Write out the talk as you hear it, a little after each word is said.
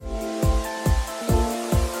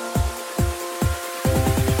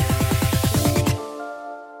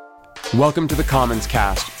Welcome to the Commons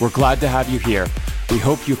Cast. We're glad to have you here. We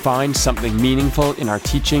hope you find something meaningful in our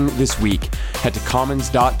teaching this week. Head to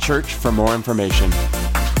commons.church for more information.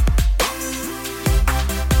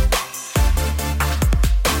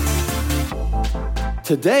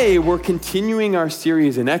 Today, we're continuing our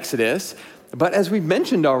series in Exodus, but as we've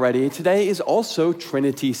mentioned already, today is also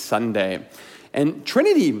Trinity Sunday. And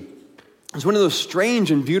Trinity is one of those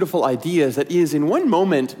strange and beautiful ideas that is, in one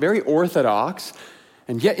moment, very orthodox,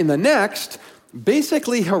 and yet in the next,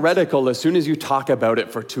 basically heretical as soon as you talk about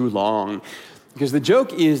it for too long. Because the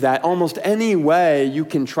joke is that almost any way you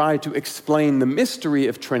can try to explain the mystery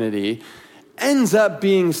of Trinity ends up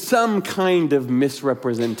being some kind of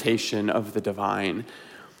misrepresentation of the divine.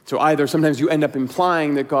 So either sometimes you end up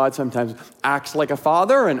implying that God sometimes acts like a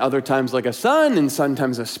father and other times like a son and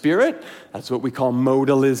sometimes a spirit. That's what we call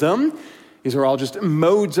modalism. These are all just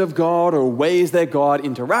modes of God or ways that God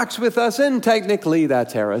interacts with us, and technically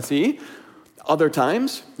that's heresy. Other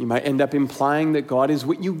times, you might end up implying that God is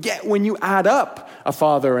what you get when you add up a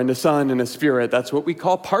father and a son and a spirit. That's what we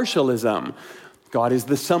call partialism. God is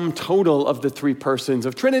the sum total of the three persons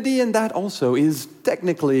of Trinity, and that also is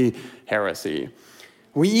technically heresy.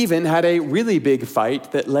 We even had a really big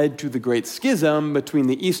fight that led to the Great Schism between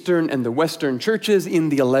the Eastern and the Western churches in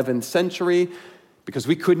the 11th century, because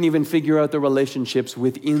we couldn't even figure out the relationships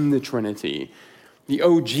within the Trinity. The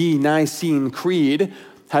OG Nicene Creed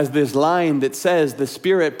has this line that says the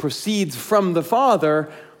Spirit proceeds from the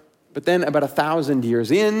Father, but then about 1,000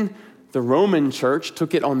 years in, the Roman Church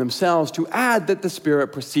took it on themselves to add that the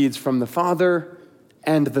Spirit proceeds from the Father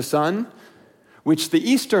and the Son, which the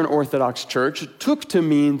Eastern Orthodox Church took to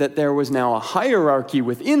mean that there was now a hierarchy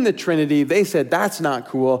within the Trinity. They said that's not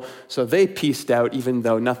cool, so they pieced out, even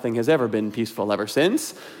though nothing has ever been peaceful ever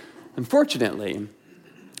since. Unfortunately,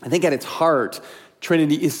 I think at its heart,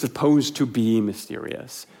 Trinity is supposed to be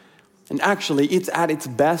mysterious. And actually, it's at its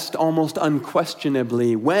best almost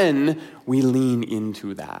unquestionably when we lean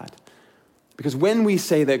into that. Because when we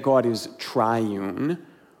say that God is triune,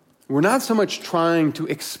 we're not so much trying to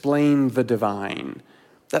explain the divine.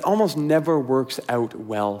 That almost never works out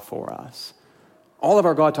well for us. All of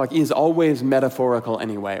our God talk is always metaphorical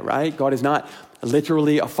anyway, right? God is not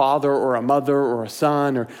literally a father or a mother or a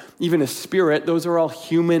son or even a spirit. Those are all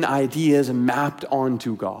human ideas mapped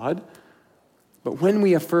onto God. But when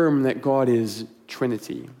we affirm that God is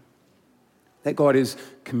Trinity, that God is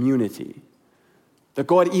community, that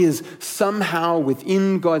God is somehow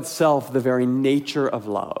within God's self the very nature of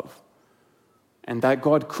love, and that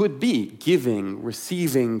God could be giving,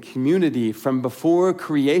 receiving community from before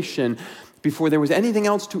creation, before there was anything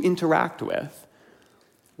else to interact with,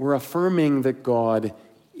 we're affirming that God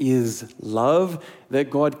is love, that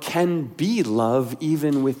God can be love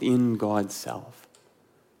even within God's self.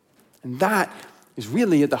 And that is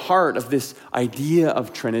really at the heart of this idea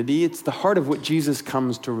of Trinity. It's the heart of what Jesus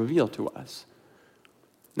comes to reveal to us.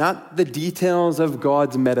 Not the details of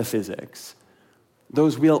God's metaphysics.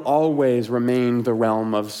 Those will always remain the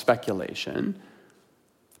realm of speculation.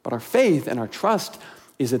 But our faith and our trust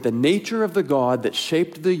is that the nature of the God that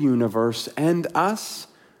shaped the universe and us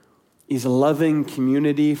is loving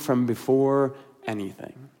community from before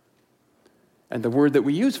anything. And the word that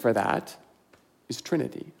we use for that is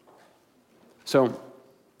Trinity. So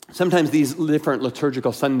sometimes these different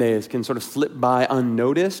liturgical Sundays can sort of slip by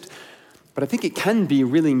unnoticed, but I think it can be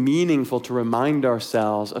really meaningful to remind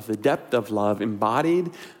ourselves of the depth of love embodied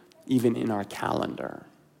even in our calendar.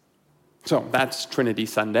 So that's Trinity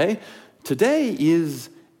Sunday. Today is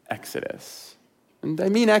Exodus. And I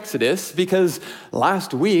mean Exodus because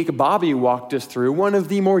last week Bobby walked us through one of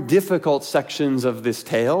the more difficult sections of this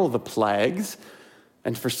tale, the plagues.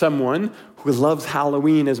 And for someone who loves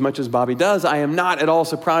Halloween as much as Bobby does, I am not at all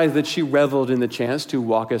surprised that she reveled in the chance to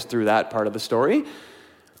walk us through that part of the story.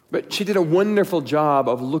 But she did a wonderful job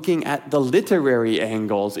of looking at the literary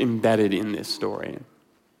angles embedded in this story.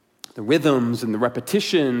 The rhythms and the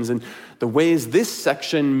repetitions and the ways this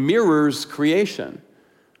section mirrors creation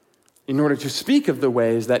in order to speak of the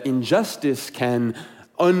ways that injustice can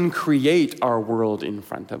uncreate our world in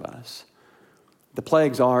front of us. The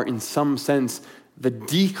plagues are, in some sense, the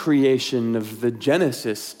decreation of the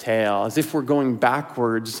Genesis tale, as if we're going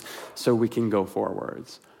backwards so we can go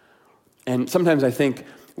forwards. And sometimes I think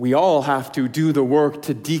we all have to do the work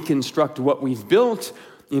to deconstruct what we've built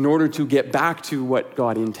in order to get back to what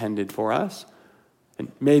God intended for us.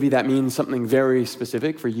 And maybe that means something very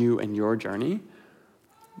specific for you and your journey.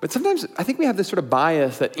 But sometimes I think we have this sort of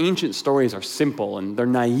bias that ancient stories are simple and they're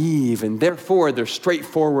naive and therefore they're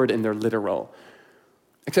straightforward and they're literal.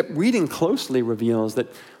 Except reading closely reveals that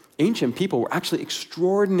ancient people were actually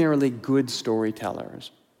extraordinarily good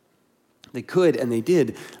storytellers. They could and they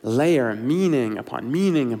did layer meaning upon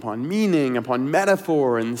meaning upon meaning upon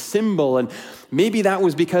metaphor and symbol. And maybe that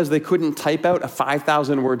was because they couldn't type out a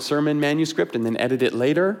 5,000-word sermon manuscript and then edit it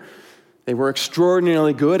later. They were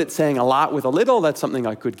extraordinarily good at saying a lot with a little. That's something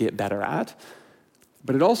I could get better at.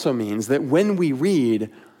 But it also means that when we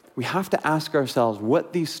read, we have to ask ourselves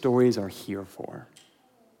what these stories are here for.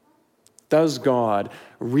 Does God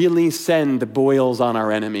really send boils on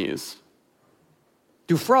our enemies?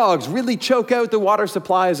 Do frogs really choke out the water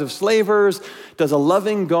supplies of slavers? Does a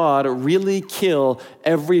loving God really kill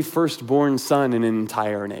every firstborn son in an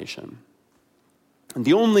entire nation? And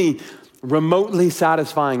the only remotely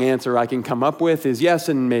satisfying answer I can come up with is yes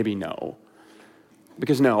and maybe no.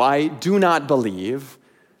 Because no, I do not believe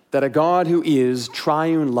that a God who is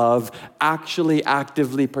triune love actually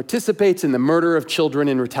actively participates in the murder of children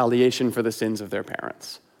in retaliation for the sins of their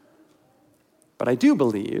parents. But I do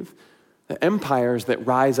believe that empires that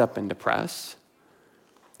rise up and oppress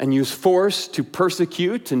and use force to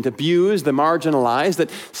persecute and abuse the marginalized, that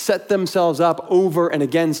set themselves up over and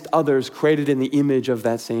against others created in the image of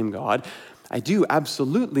that same God, I do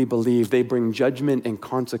absolutely believe they bring judgment and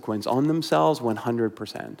consequence on themselves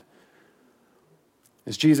 100%.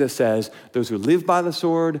 As Jesus says, those who live by the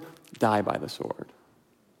sword die by the sword.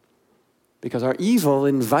 Because our evil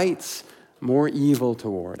invites more evil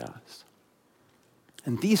toward us.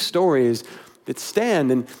 And these stories that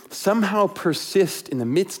stand and somehow persist in the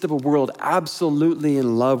midst of a world absolutely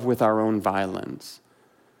in love with our own violence,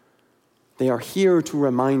 they are here to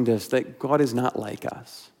remind us that God is not like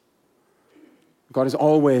us. God is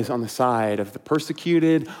always on the side of the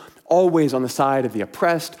persecuted, always on the side of the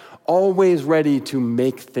oppressed, always ready to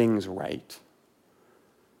make things right.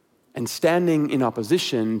 And standing in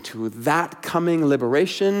opposition to that coming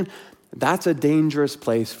liberation, that's a dangerous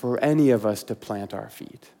place for any of us to plant our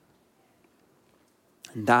feet.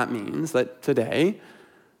 And that means that today,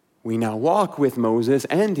 we now walk with Moses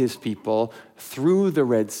and his people through the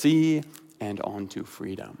Red Sea and onto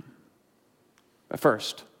freedom. But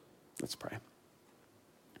first, let's pray.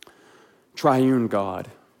 Triune God,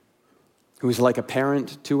 who is like a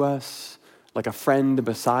parent to us, like a friend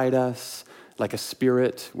beside us, like a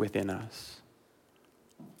spirit within us.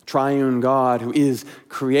 Triune God, who is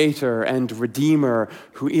creator and redeemer,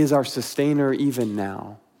 who is our sustainer even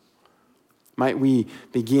now. Might we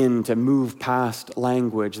begin to move past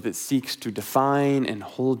language that seeks to define and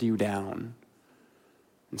hold you down,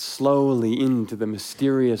 and slowly into the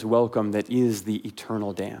mysterious welcome that is the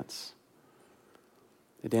eternal dance.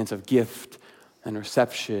 The dance of gift and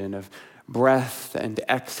reception, of breath and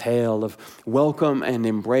exhale, of welcome and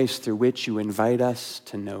embrace through which you invite us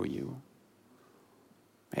to know you.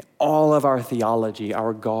 May all of our theology,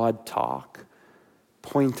 our God talk,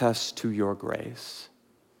 point us to your grace,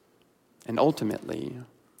 and ultimately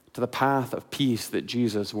to the path of peace that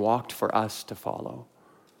Jesus walked for us to follow.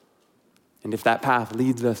 And if that path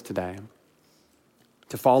leads us today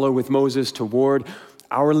to follow with Moses toward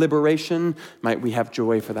our liberation, might we have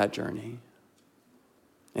joy for that journey.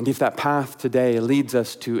 And if that path today leads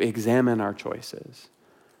us to examine our choices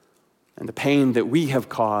and the pain that we have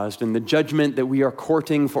caused and the judgment that we are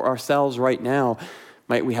courting for ourselves right now,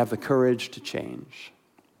 might we have the courage to change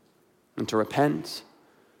and to repent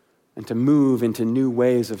and to move into new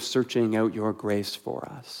ways of searching out your grace for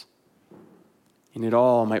us. In it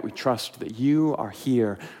all, might we trust that you are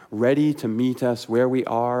here, ready to meet us where we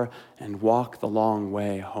are and walk the long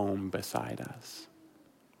way home beside us.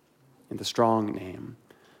 In the strong name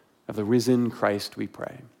of the risen Christ we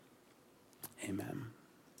pray. Amen.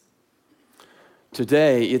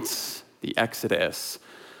 Today, it's the Exodus,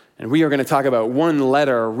 and we are going to talk about one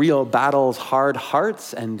letter, real battles, hard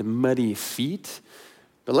hearts, and muddy feet.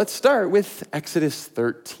 But let's start with Exodus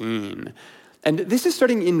 13. And this is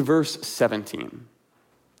starting in verse 17.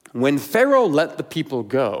 When Pharaoh let the people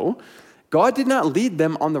go, God did not lead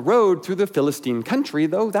them on the road through the Philistine country,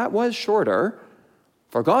 though that was shorter.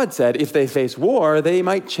 For God said if they face war, they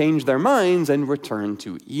might change their minds and return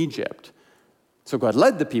to Egypt. So God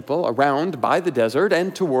led the people around by the desert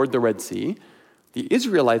and toward the Red Sea. The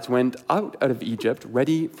Israelites went out of Egypt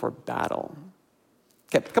ready for battle.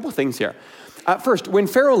 Okay, a couple of things here. First, when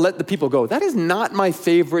Pharaoh let the people go, that is not my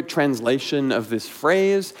favorite translation of this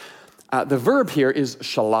phrase. The verb here is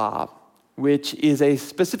shalah, which is a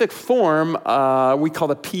specific form we call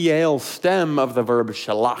the piel stem of the verb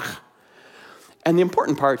shalach. And the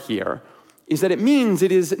important part here is that it means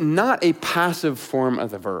it is not a passive form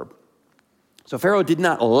of the verb. So Pharaoh did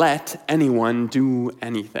not let anyone do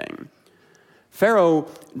anything. Pharaoh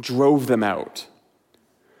drove them out.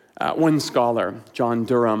 One scholar, John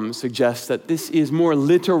Durham, suggests that this is more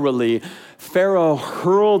literally, Pharaoh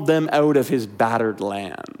hurled them out of his battered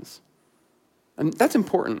lands. And that's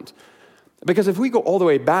important, because if we go all the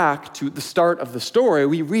way back to the start of the story,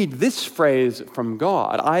 we read this phrase from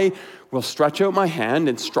God: I will stretch out my hand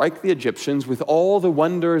and strike the Egyptians with all the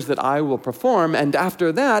wonders that I will perform, and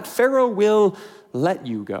after that, Pharaoh will let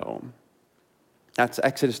you go. That's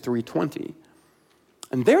Exodus 3:20.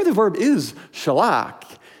 And there the verb is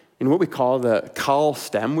shalak, in what we call the kal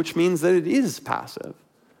stem, which means that it is passive.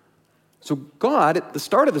 So God, at the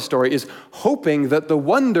start of the story, is hoping that the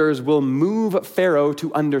wonders will move Pharaoh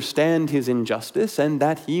to understand his injustice and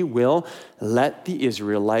that he will let the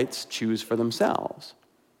Israelites choose for themselves.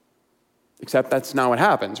 Except that's not what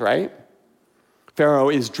happens, right? Pharaoh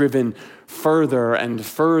is driven further and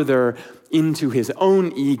further into his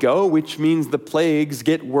own ego, which means the plagues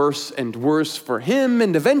get worse and worse for him,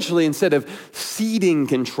 and eventually, instead of ceding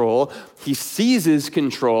control, he seizes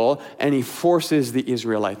control and he forces the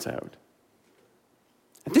Israelites out.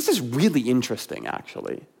 And this is really interesting,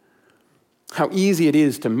 actually. How easy it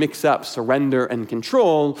is to mix up surrender and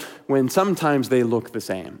control when sometimes they look the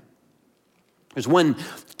same. There's one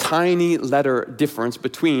tiny letter difference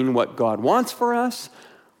between what God wants for us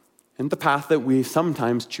and the path that we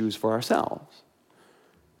sometimes choose for ourselves.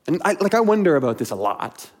 And I wonder about this a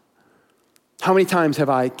lot. How many times have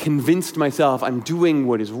I convinced myself I'm doing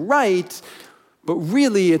what is right, but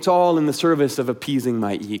really it's all in the service of appeasing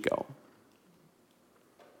my ego?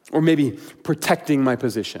 Or maybe protecting my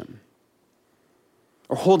position,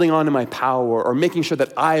 or holding on to my power, or making sure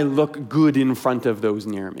that I look good in front of those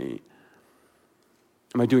near me.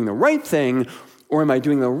 Am I doing the right thing, or am I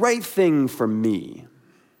doing the right thing for me?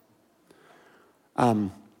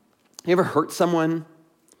 You ever hurt someone,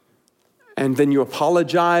 and then you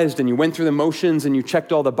apologized, and you went through the motions, and you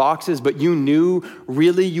checked all the boxes, but you knew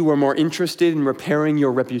really you were more interested in repairing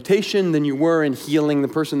your reputation than you were in healing the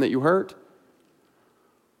person that you hurt?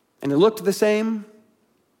 And it looked the same,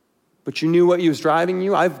 but you knew what was driving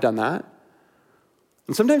you? I've done that.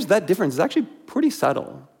 And sometimes that difference is actually pretty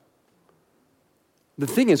subtle. The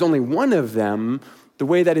thing is, only one of them, the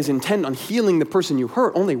way that is intent on healing the person you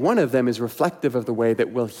hurt, only one of them is reflective of the way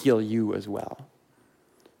that will heal you as well.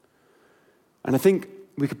 And I think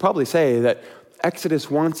we could probably say that Exodus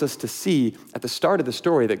wants us to see at the start of the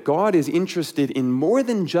story that God is interested in more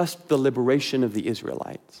than just the liberation of the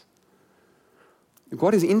Israelites.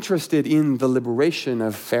 God is interested in the liberation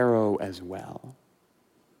of Pharaoh as well.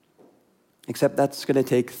 Except that's going to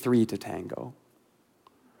take three to tango.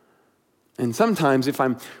 And sometimes, if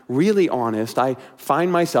I'm really honest, I find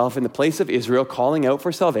myself in the place of Israel calling out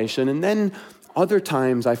for salvation, and then other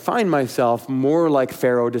times I find myself more like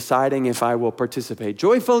Pharaoh, deciding if I will participate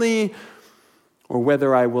joyfully or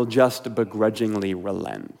whether I will just begrudgingly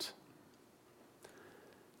relent.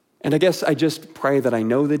 And I guess I just pray that I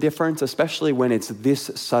know the difference, especially when it's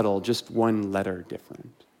this subtle, just one letter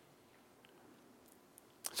different.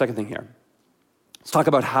 Second thing here. Let's talk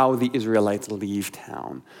about how the Israelites leave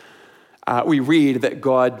town. We read that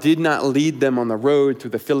God did not lead them on the road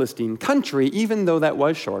through the Philistine country, even though that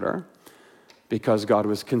was shorter, because God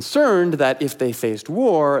was concerned that if they faced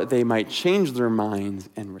war, they might change their minds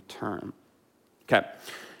and return. Okay,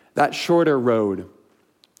 that shorter road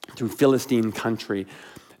through Philistine country,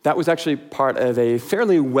 that was actually part of a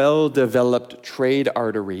fairly well-developed trade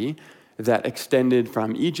artery that extended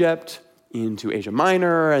from Egypt into Asia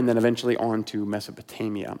Minor and then eventually on to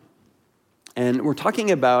Mesopotamia. And we're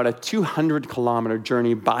talking about a 200-kilometer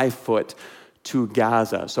journey by foot to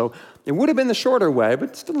Gaza. So it would have been the shorter way,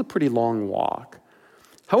 but still a pretty long walk.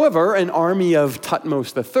 However, an army of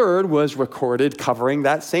Thutmose III was recorded covering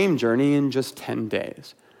that same journey in just 10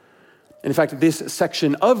 days. And in fact, this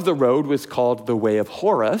section of the road was called the Way of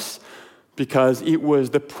Horus because it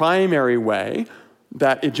was the primary way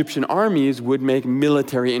that Egyptian armies would make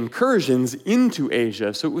military incursions into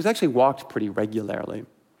Asia. So it was actually walked pretty regularly.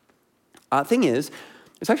 Thing is,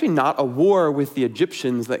 it's actually not a war with the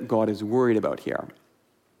Egyptians that God is worried about here.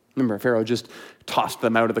 Remember, Pharaoh just tossed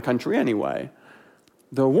them out of the country anyway.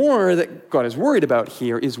 The war that God is worried about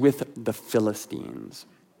here is with the Philistines.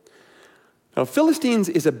 Now, Philistines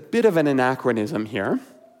is a bit of an anachronism here.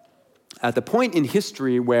 At the point in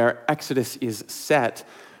history where Exodus is set,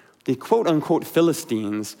 the quote-unquote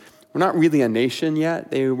Philistines were not really a nation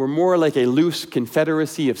yet. They were more like a loose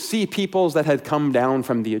confederacy of sea peoples that had come down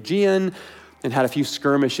from the Aegean and had a few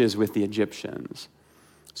skirmishes with the Egyptians.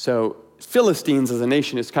 So Philistines as a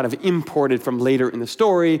nation is kind of imported from later in the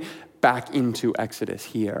story back into Exodus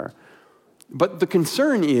here. But the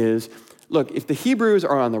concern is look, if the Hebrews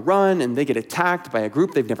are on the run and they get attacked by a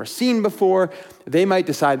group they've never seen before, they might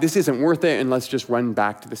decide this isn't worth it and let's just run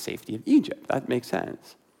back to the safety of Egypt. That makes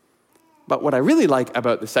sense. But what I really like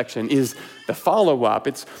about this section is the follow-up.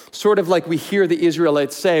 It's sort of like we hear the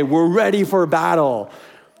Israelites say, we're ready for battle.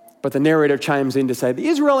 But the narrator chimes in to say, the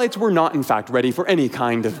Israelites were not, in fact, ready for any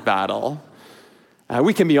kind of battle.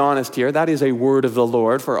 We can be honest here. That is a word of the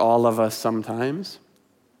Lord for all of us sometimes.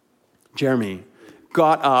 Jeremy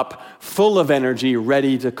got up full of energy,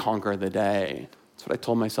 ready to conquer the day. That's what I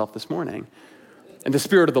told myself this morning. And the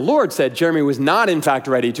Spirit of the Lord said Jeremy was not, in fact,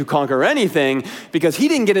 ready to conquer anything because he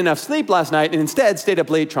didn't get enough sleep last night and instead stayed up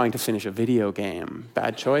late trying to finish a video game.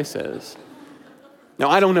 Bad choices. Now,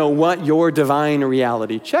 I don't know what your divine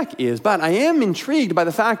reality check is, but I am intrigued by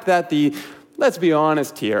the fact that let's be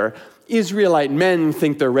honest here, Israelite men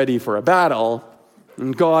think they're ready for a battle,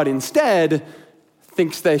 and God instead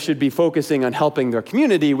thinks they should be focusing on helping their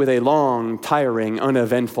community with a long, tiring,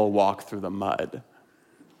 uneventful walk through the mud.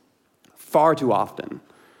 Far too often,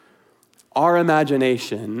 our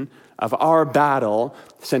imagination of our battle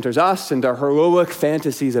centers us and our heroic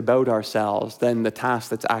fantasies about ourselves than the task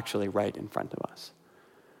that's actually right in front of us.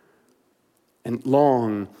 And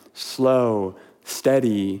long, slow,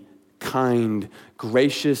 steady, kind,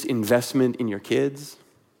 gracious investment in your kids,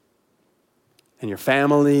 in your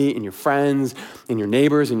family, in your friends, in your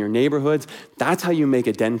neighbors, in your neighborhoods, that's how you make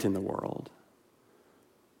a dent in the world.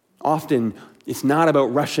 Often, it's not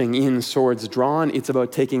about rushing in, swords drawn. It's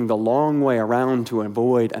about taking the long way around to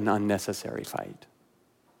avoid an unnecessary fight.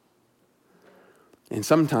 And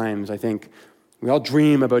sometimes, I think, we all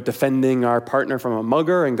dream about defending our partner from a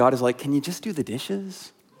mugger, and God is like, can you just do the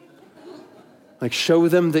dishes? Like, show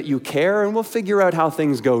them that you care, and we'll figure out how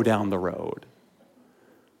things go down the road.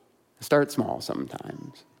 Start small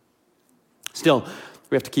sometimes. Still,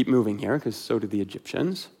 we have to keep moving here, because so do the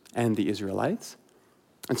Egyptians and the Israelites.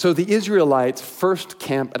 And so the Israelites first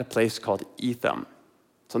camp at a place called Etham.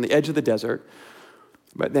 It's on the edge of the desert.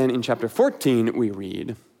 But then in chapter 14, we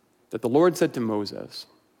read that the Lord said to Moses,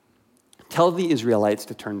 tell the Israelites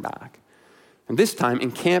to turn back. And this time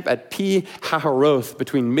encamp at Pi Hahiroth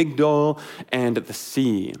between Migdol and the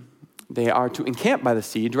sea. They are to encamp by the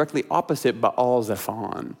sea directly opposite Baal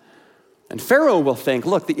Zephon. And Pharaoh will think,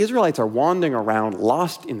 look, the Israelites are wandering around,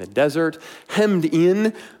 lost in the desert, hemmed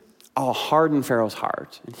in. I'll harden Pharaoh's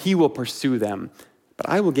heart, and he will pursue them. But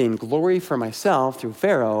I will gain glory for myself through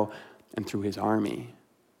Pharaoh and through his army.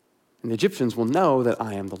 And the Egyptians will know that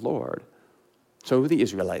I am the Lord. So the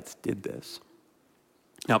Israelites did this.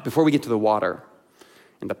 Now, before we get to the water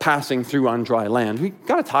and the passing through on dry land, we've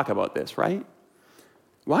got to talk about this, right?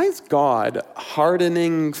 Why is God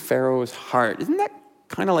hardening Pharaoh's heart? Isn't that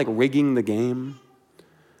kind of like rigging the game?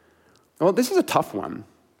 Well, this is a tough one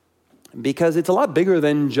because it's a lot bigger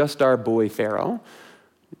than just our boy Pharaoh.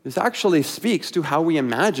 This actually speaks to how we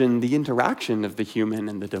imagine the interaction of the human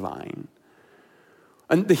and the divine.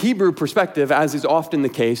 And the Hebrew perspective, as is often the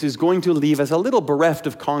case, is going to leave us a little bereft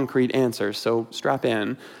of concrete answers, so strap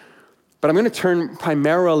in. But I'm going to turn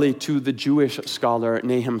primarily to the Jewish scholar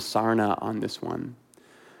Nahum Sarna on this one.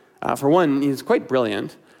 For one, he's quite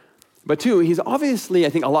brilliant. But two, he's obviously, I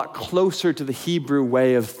think, a lot closer to the Hebrew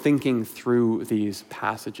way of thinking through these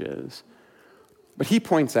passages. But he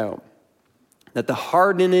points out that the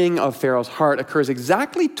hardening of Pharaoh's heart occurs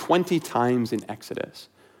exactly 20 times in Exodus.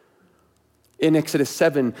 In Exodus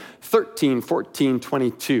 7, 13, 14,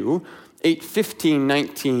 22, 8, 15,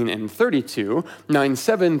 19, and 32, 9,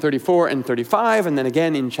 7, 34, and 35, and then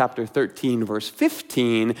again in chapter 13, verse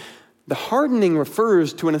 15, the hardening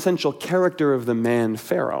refers to an essential character of the man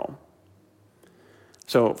Pharaoh.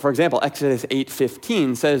 So, for example, Exodus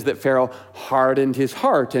 8:15 says that Pharaoh hardened his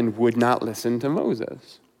heart and would not listen to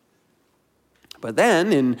Moses. But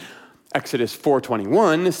then in Exodus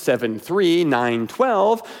 4:21, 7:3,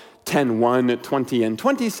 9:12, 10:1, 20 and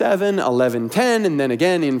 27, 11:10, and then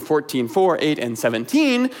again in 14:4, 8, and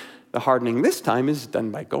 17, the hardening this time is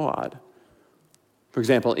done by God. For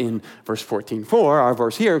example, in verse 14:4, our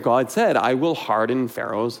verse here, God said, I will harden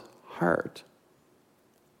Pharaoh's heart.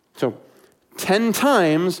 So 10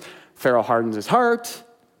 times Pharaoh hardens his heart,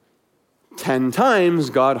 10 times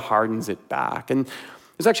God hardens it back. And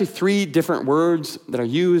there's actually 3 different words that are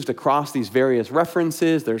used across these various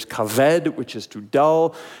references. There's kaved, which is to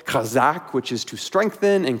dull, chazak, which is to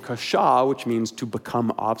strengthen, and kasha, which means to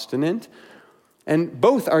become obstinate. And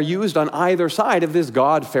both are used on either side of this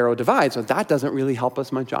God-Pharaoh divide, so that doesn't really help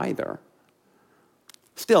us much either.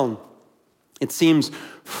 Still, it seems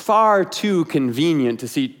far too convenient to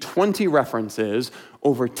see 20 references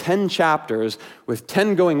over 10 chapters with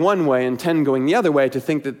 10 going one way and 10 going the other way to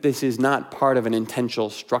think that this is not part of an intentional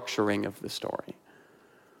structuring of the story.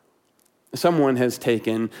 Someone has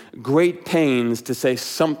taken great pains to say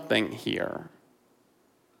something here.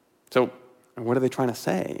 So, what are they trying to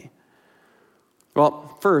say?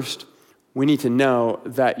 Well, first, we need to know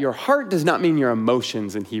that your heart does not mean your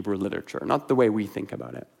emotions in Hebrew literature, not the way we think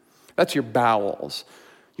about it. That's your bowels.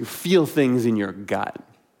 You feel things in your gut.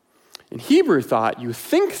 In Hebrew thought, you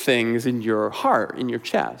think things in your heart, in your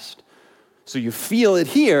chest. So you feel it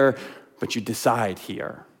here, but you decide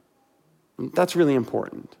here. And that's really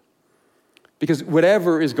important. Because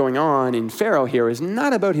whatever is going on in Pharaoh here is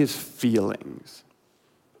not about his feelings.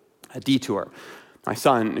 A detour. My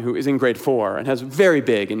son, who is in grade 4 and has very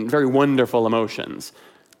big and very wonderful emotions,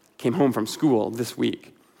 came home from school this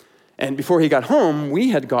week. And before he got home, we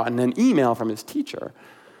had gotten an email from his teacher.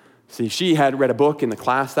 See, she had read a book in the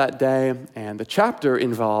class that day, and the chapter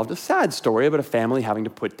involved a sad story about a family having to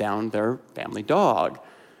put down their family dog.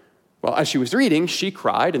 Well, as she was reading, she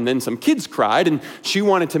cried, and then some kids cried, and she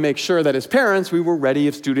wanted to make sure that as parents, we were ready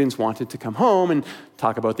if students wanted to come home and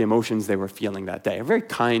talk about the emotions they were feeling that day. A very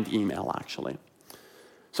kind email, actually.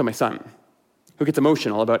 So my son, who gets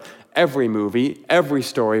emotional about every movie, every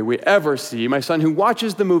story we ever see, my son who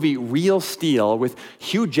watches the movie Real Steel with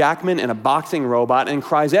Hugh Jackman and a boxing robot and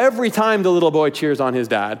cries every time the little boy cheers on his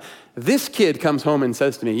dad, this kid comes home and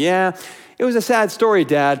says to me, "Yeah, it was a sad story,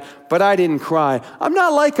 Dad, but I didn't cry. I'm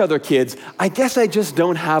not like other kids. I guess I just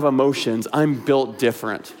don't have emotions. I'm built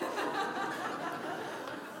different."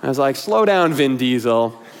 I was like, slow down, Vin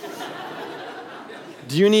Diesel.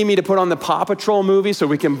 Do you need me to put on the Paw Patrol movie so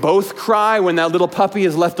we can both cry when that little puppy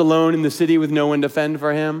is left alone in the city with no one to fend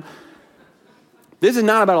for him? This is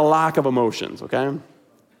not about a lack of emotions, okay?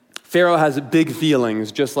 Pharaoh has big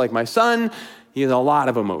feelings, just like my son. He has a lot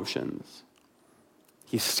of emotions.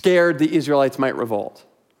 He's scared the Israelites might revolt.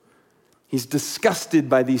 He's disgusted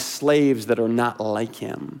by these slaves that are not like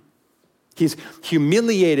him. He's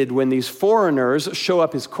humiliated when these foreigners show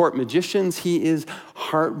up as court magicians. He is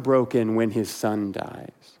heartbroken when his son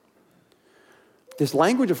dies. This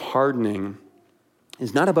language of hardening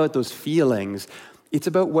is not about those feelings. It's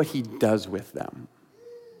about what he does with them.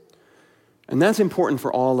 And that's important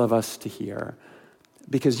for all of us to hear.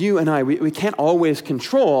 Because you and I, we can't always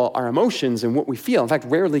control our emotions and what we feel. In fact,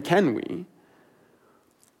 rarely can we.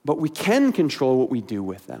 But we can control what we do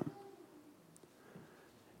with them.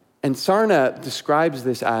 And Sarna describes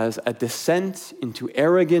this as a descent into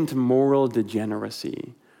arrogant moral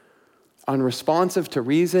degeneracy, unresponsive to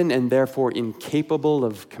reason and therefore incapable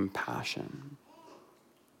of compassion.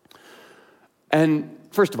 And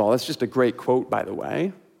first of all, that's just a great quote, by the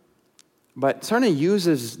way. But Sarna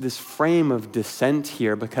uses this frame of descent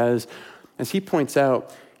here because, as he points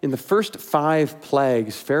out, in the first 5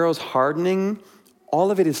 plagues, Pharaoh's hardening,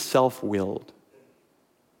 all of it is self-willed.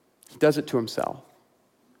 He does it to himself.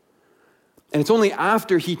 And it's only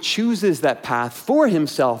after he chooses that path for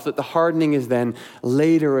himself that the hardening is then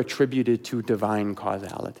later attributed to divine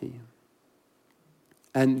causality.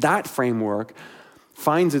 And that framework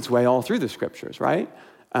finds its way all through the scriptures, right?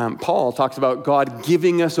 Paul talks about God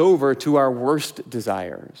giving us over to our worst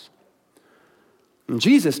desires. And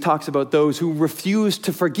Jesus talks about those who refuse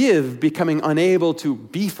to forgive becoming unable to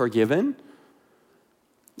be forgiven.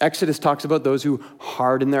 Exodus talks about those who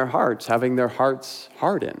harden their hearts, having their hearts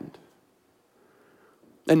hardened.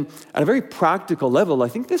 And at a very practical level, I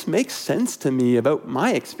think this makes sense to me about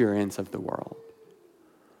my experience of the world.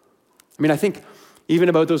 I mean, I think even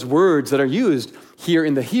about those words that are used here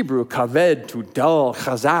in the Hebrew, kaved, to dull,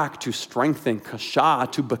 chazak, to strengthen, kasha,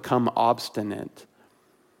 to become obstinate.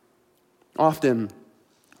 Often,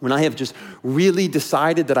 when I have just really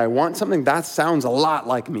decided that I want something, that sounds a lot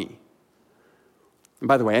like me. And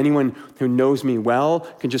by the way, anyone who knows me well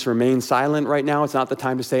can just remain silent right now. It's not the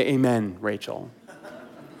time to say amen, Rachel.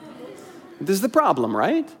 This is the problem,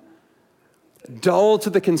 right? Dull to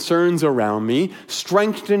the concerns around me,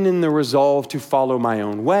 strengthened in the resolve to follow my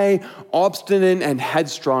own way, obstinate and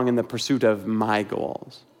headstrong in the pursuit of my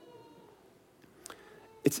goals.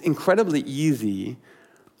 It's incredibly easy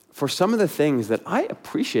for some of the things that I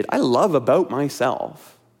appreciate, I love about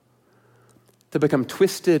myself, to become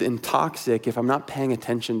twisted and toxic if I'm not paying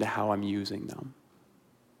attention to how I'm using them.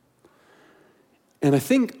 And I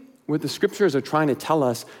think what the scriptures are trying to tell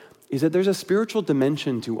us is that there's a spiritual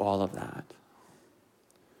dimension to all of that.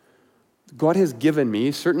 God has given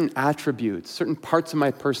me certain attributes, certain parts of my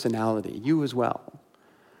personality, you as well.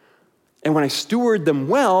 And when I steward them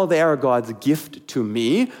well, they are God's gift to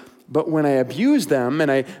me. But when I abuse them and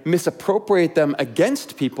I misappropriate them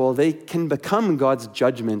against people, they can become God's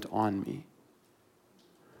judgment on me.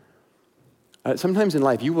 Sometimes in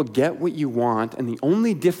life, you will get what you want, and the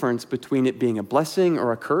only difference between it being a blessing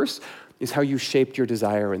or a curse is how you shaped your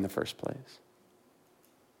desire in the first place.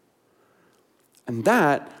 And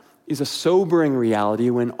that is a sobering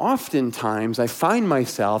reality when oftentimes I find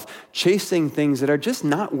myself chasing things that are just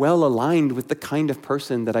not well aligned with the kind of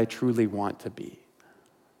person that I truly want to be.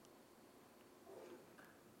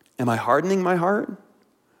 Am I hardening my heart?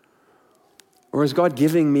 Or is God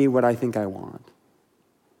giving me what I think I want?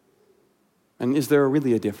 And is there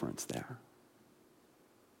really a difference there?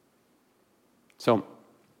 So,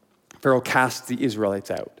 Pharaoh casts the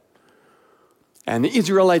Israelites out. And the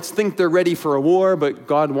Israelites think they're ready for a war, but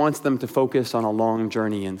God wants them to focus on a long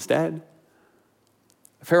journey instead.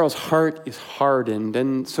 Pharaoh's heart is hardened,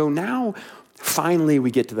 and so now, finally,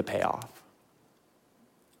 we get to the payoff.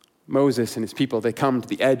 Moses and his people, they come to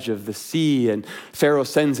the edge of the sea, and Pharaoh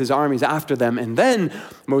sends his armies after them, and then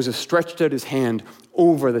Moses stretched out his hand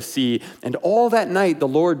over the sea, and all that night the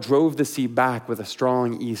Lord drove the sea back with a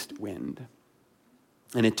strong east wind.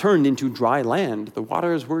 And it turned into dry land. The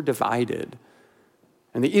waters were divided.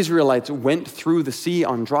 And the Israelites went through the sea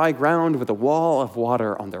on dry ground with a wall of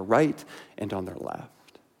water on their right and on their left.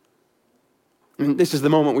 And this is the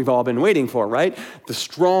moment we've all been waiting for, right? The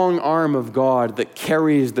strong arm of God that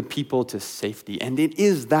carries the people to safety. And it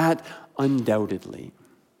is that undoubtedly.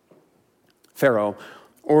 Pharaoh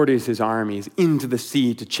orders his armies into the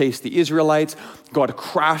sea to chase the Israelites. God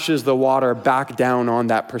crashes the water back down on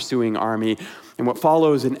that pursuing army. And what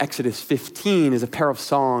follows in Exodus 15 is a pair of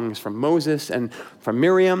songs from Moses and from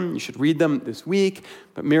Miriam. You should read them this week.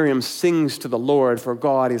 But Miriam sings to the Lord, for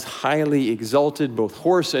God is highly exalted. Both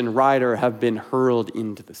horse and rider have been hurled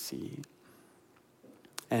into the sea.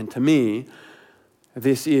 And to me,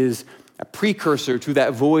 this is a precursor to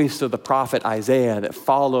that voice of the prophet Isaiah that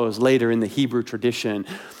follows later in the Hebrew tradition.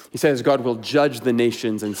 He says, God will judge the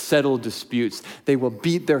nations and settle disputes. They will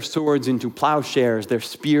beat their swords into plowshares, their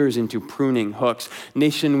spears into pruning hooks.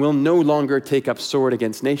 Nation will no longer take up sword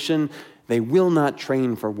against nation. They will not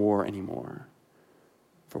train for war anymore.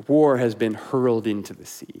 For war has been hurled into the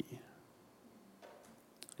sea.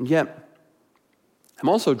 And yet, I'm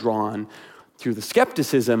also drawn through the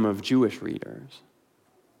skepticism of Jewish readers.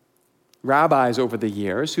 Rabbis over the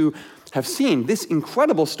years who have seen this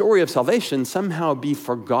incredible story of salvation somehow be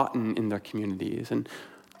forgotten in their communities and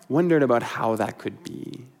wondered about how that could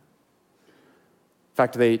be. In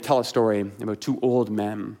fact, they tell a story about two old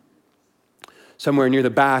men somewhere near the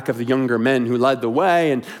back of the younger men who led the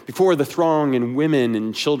way and before the throng and women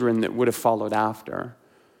and children that would have followed after.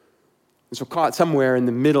 And so caught somewhere in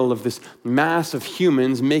the middle of this mass of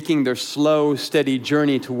humans making their slow, steady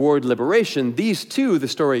journey toward liberation, these two, the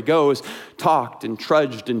story goes, talked and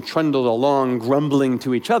trudged and trundled along, grumbling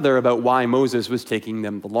to each other about why Moses was taking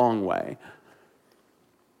them the long way.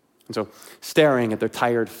 And so staring at their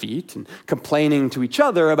tired feet and complaining to each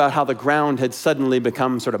other about how the ground had suddenly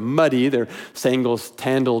become sort of muddy, their sandals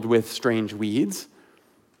tangled with strange weeds.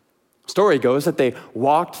 Story goes that they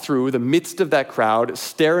walked through the midst of that crowd,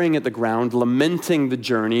 staring at the ground, lamenting the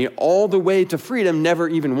journey, all the way to freedom, never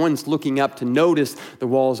even once looking up to notice the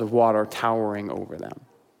walls of water towering over them.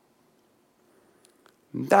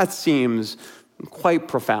 That seems quite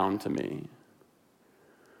profound to me.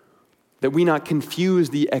 That we not confuse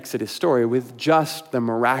the Exodus story with just the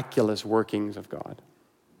miraculous workings of God.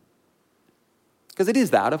 Because it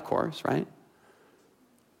is that, of course, right?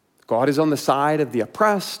 God is on the side of the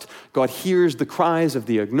oppressed. God hears the cries of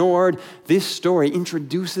the ignored. This story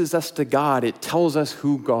introduces us to God. It tells us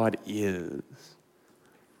who God is.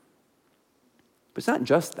 But it's not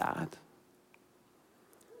just that.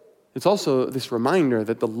 It's also this reminder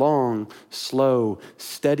that the long, slow,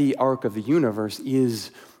 steady arc of the universe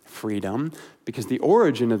is freedom, because the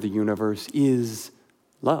origin of the universe is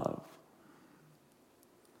love.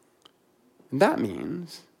 And that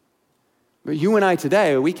means but you and I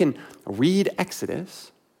today, we can read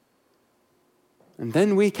Exodus, and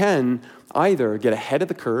then we can either get ahead of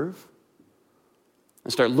the curve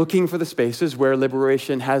and start looking for the spaces where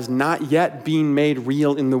liberation has not yet been made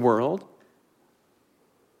real in the world.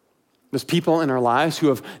 There's people in our lives who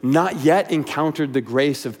have not yet encountered the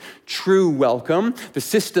grace of true welcome, the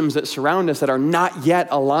systems that surround us that are not yet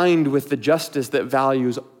aligned with the justice that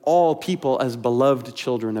values all people as beloved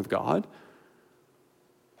children of God.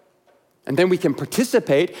 And then we can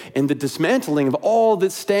participate in the dismantling of all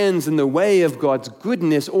that stands in the way of God's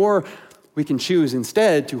goodness, or we can choose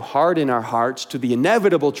instead to harden our hearts to the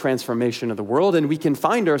inevitable transformation of the world, and we can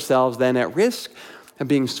find ourselves then at risk of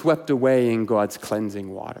being swept away in God's cleansing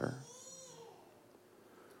water.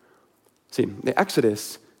 See, the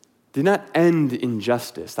Exodus did not end in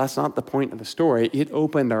justice. That's not the point of the story. It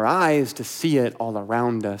opened our eyes to see it all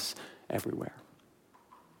around us everywhere.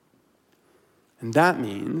 And that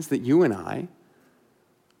means that you and I,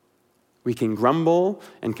 we can grumble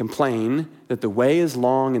and complain that the way is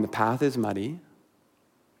long and the path is muddy,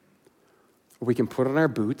 or we can put on our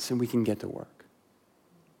boots and we can get to work.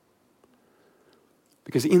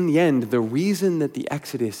 Because in the end, the reason that the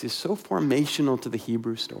Exodus is so formational to the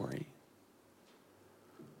Hebrew story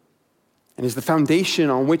and is the foundation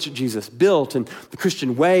on which Jesus built and the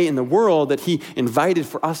Christian way in the world that he invited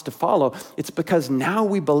for us to follow, it's because now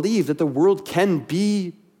we believe that the world can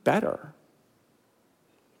be better.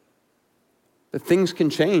 That things can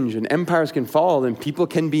change and empires can fall and people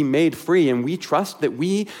can be made free, and we trust that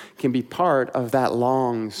we can be part of that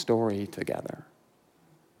long story together.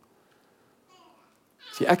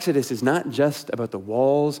 See, Exodus is not just about the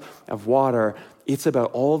walls of water, it's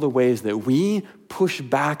about all the ways that we push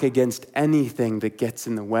back against anything that gets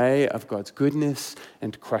in the way of God's goodness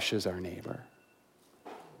and crushes our neighbor.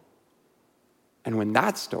 And when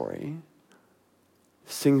that story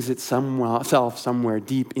sings itself somewhere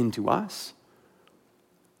deep into us,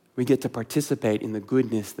 we get to participate in the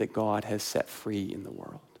goodness that God has set free in the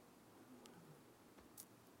world.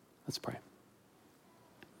 Let's pray.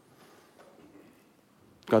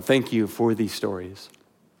 God, thank you for these stories,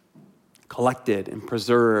 collected and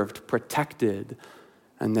preserved, protected,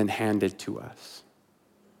 and then handed to us,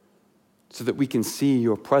 so that we can see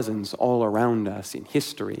your presence all around us in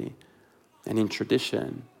history and in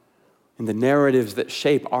tradition, in the narratives that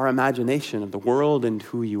shape our imagination of the world and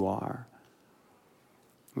who you are.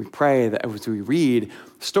 We pray that as we read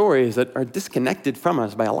stories that are disconnected from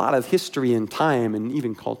us by a lot of history and time and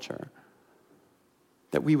even culture,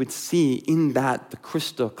 that we would see in that the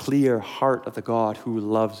crystal clear heart of the God who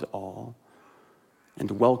loves all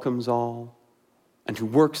and welcomes all and who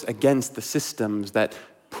works against the systems that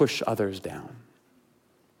push others down.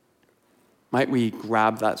 Might we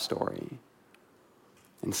grab that story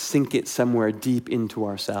and sink it somewhere deep into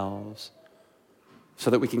ourselves so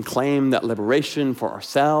that we can claim that liberation for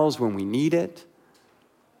ourselves when we need it,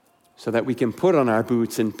 so that we can put on our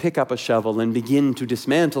boots and pick up a shovel and begin to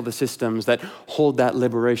dismantle the systems that hold that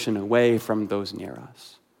liberation away from those near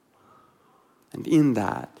us. And in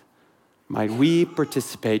that, might we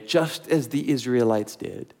participate, just as the Israelites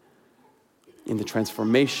did, in the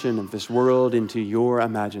transformation of this world into your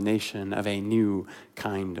imagination of a new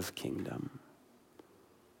kind of kingdom.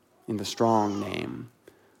 In the strong name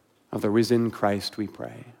of the risen Christ we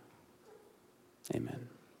pray. Amen.